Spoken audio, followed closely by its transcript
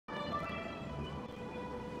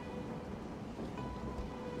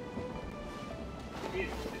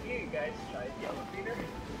guys tried the elevator?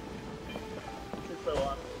 This is so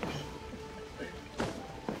awesome.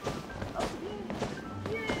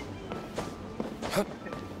 Oh,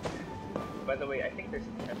 by the way, I think there's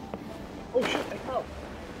a chest. Oh shit, I fell!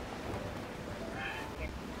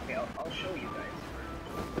 Okay, I'll show you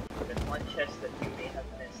guys. There's one chest that you may have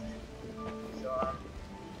missed. So,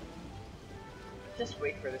 just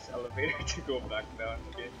wait for this elevator to go back down,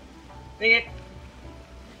 okay? Dang it!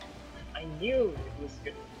 I knew it was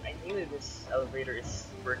good. I knew this elevator is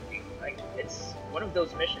working. Like, it's one of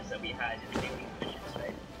those missions that we had in the gaming missions,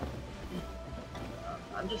 right?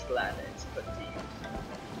 I'm just glad that it's put to use.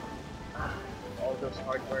 All those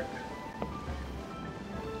hard work.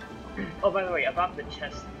 Oh, by the way, about the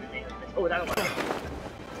chest we may have missed. Oh, that one.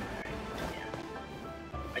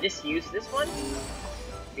 I just used this one.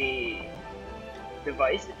 The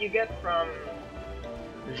device that you get from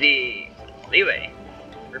the leeway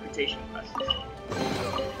reputation quest.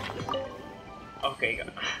 Okay, it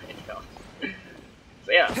fell.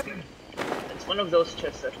 So yeah, it's one of those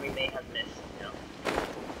chests that we may have missed. You know,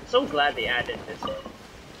 I'm so glad they added this one.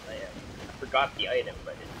 I forgot the item,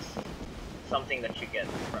 but it's something that you get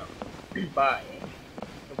from by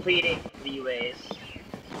completing leeway's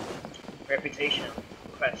reputation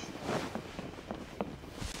quest.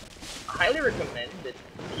 I highly recommend that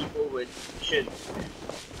people would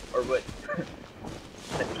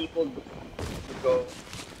that people would go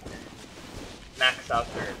max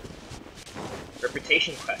out their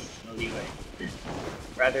reputation quests in leeway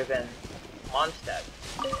rather than Mondstadt.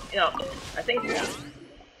 You know, I think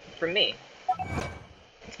for me,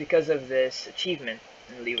 it's because of this achievement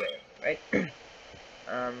in leeway, right?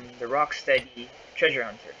 The Rocksteady Treasure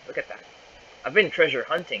Hunter. Look at that. I've been treasure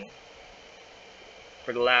hunting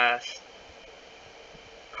for the last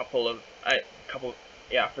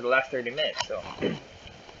for the last 30 minutes, so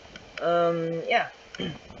yeah.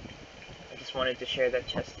 I just wanted to share that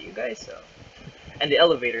chest to you guys, so and the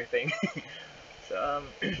elevator thing. So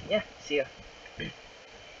yeah, see ya.